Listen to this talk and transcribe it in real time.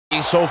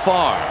So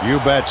far. You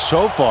bet.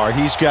 So far,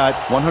 he's got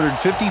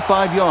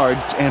 155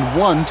 yards and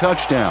 1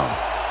 touchdown.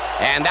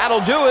 And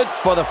that'll do it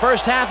for the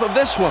first half of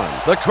this one.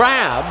 The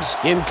Crabs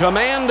in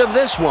command of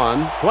this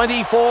one,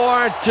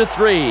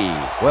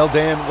 24-3. Well,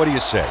 Dan, what do you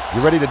say?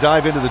 You ready to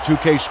dive into the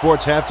 2K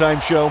Sports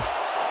halftime show?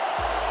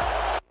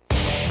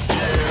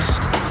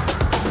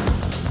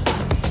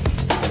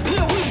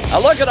 A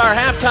look at our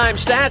halftime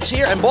stats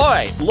here, and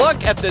boy,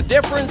 look at the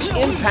difference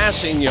in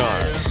passing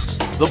yards.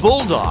 The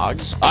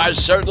Bulldogs are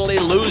certainly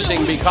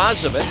losing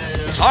because of it.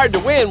 It's hard to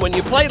win when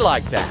you play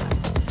like that.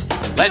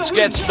 Let's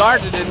get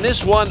started in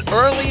this one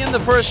early in the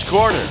first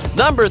quarter.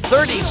 Number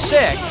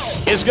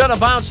 36 is going to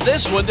bounce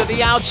this one to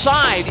the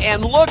outside,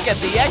 and look at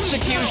the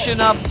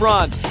execution up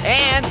front,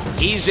 and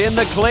he's in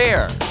the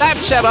clear. That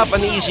set up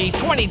an easy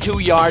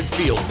 22-yard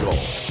field goal.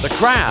 The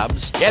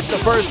Crabs get the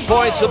first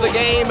points of the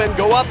game and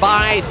go up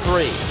by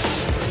 3.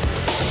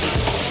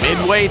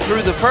 Midway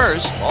through the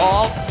first,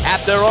 all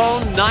at their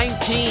own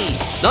 19.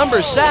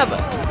 Number 7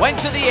 went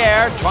to the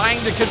air trying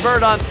to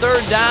convert on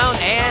 3rd down,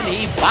 and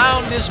he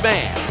found his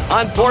man.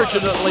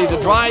 Unfortunately, the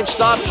drive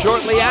stopped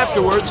shortly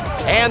afterwards,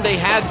 and they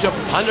had to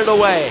punt it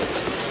away.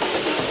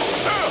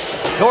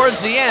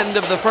 Towards the end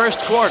of the first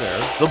quarter,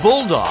 the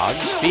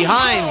Bulldogs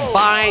behind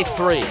by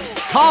 3.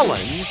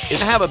 Collins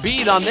is to have a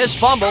bead on this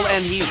fumble,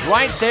 and he's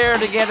right there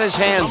to get his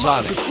hands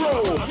on it.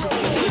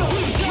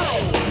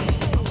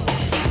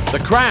 The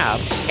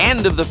Crabs,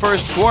 end of the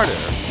first quarter.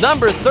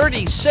 Number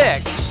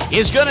 36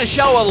 is going to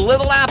show a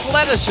little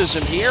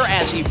athleticism here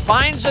as he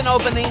finds an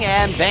opening,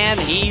 and then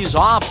he's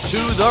off to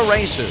the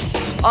races.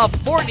 A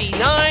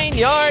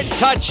 49-yard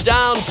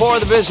touchdown for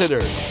the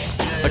visitors.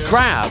 The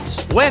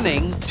Crabs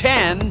winning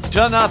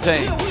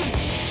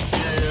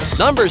 10-0.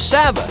 Number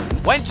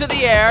 7 went to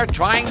the air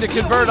trying to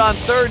convert on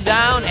 3rd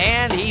down,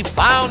 and he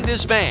found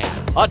his man.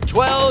 A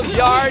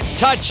 12-yard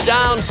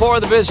touchdown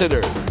for the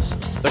visitors.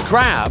 The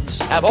Crabs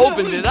have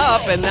opened it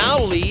up and now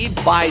lead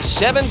by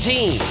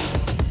 17.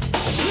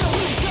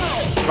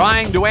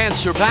 Trying to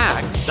answer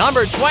back,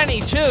 number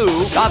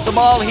 22 got the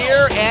ball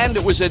here, and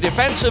it was a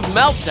defensive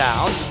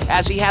meltdown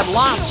as he had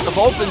lots of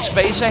open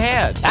space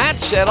ahead. That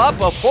set up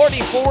a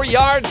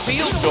 44-yard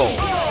field goal.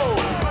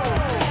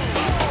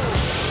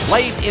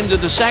 Late into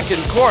the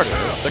second quarter,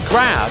 the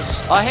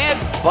Crabs ahead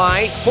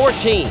by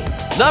 14.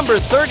 Number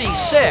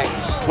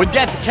 36 would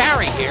get the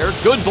carry here.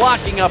 Good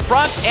blocking up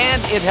front,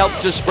 and it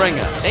helped to spring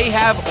it. They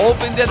have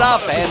opened it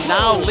up and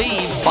now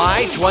lead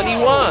by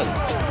 21.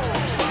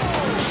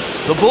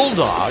 The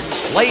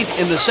Bulldogs, late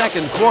in the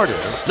second quarter,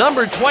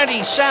 number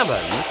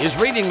 27 is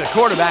reading the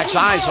quarterback's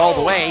eyes all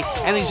the way,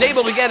 and he's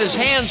able to get his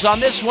hands on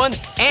this one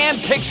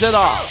and picks it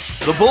off.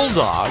 The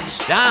Bulldogs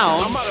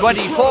down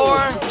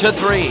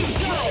 24-3.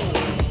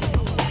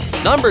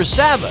 Number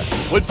 7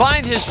 would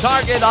find his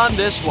target on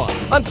this one.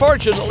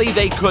 Unfortunately,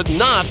 they could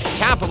not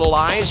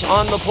capitalize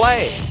on the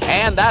play.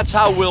 And that's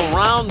how we'll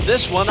round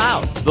this one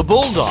out. The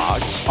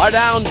Bulldogs are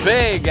down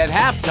big at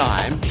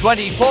halftime,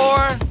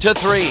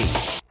 24-3.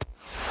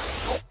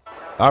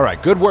 All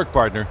right, good work,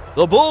 partner.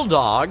 The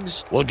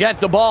Bulldogs will get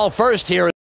the ball first here.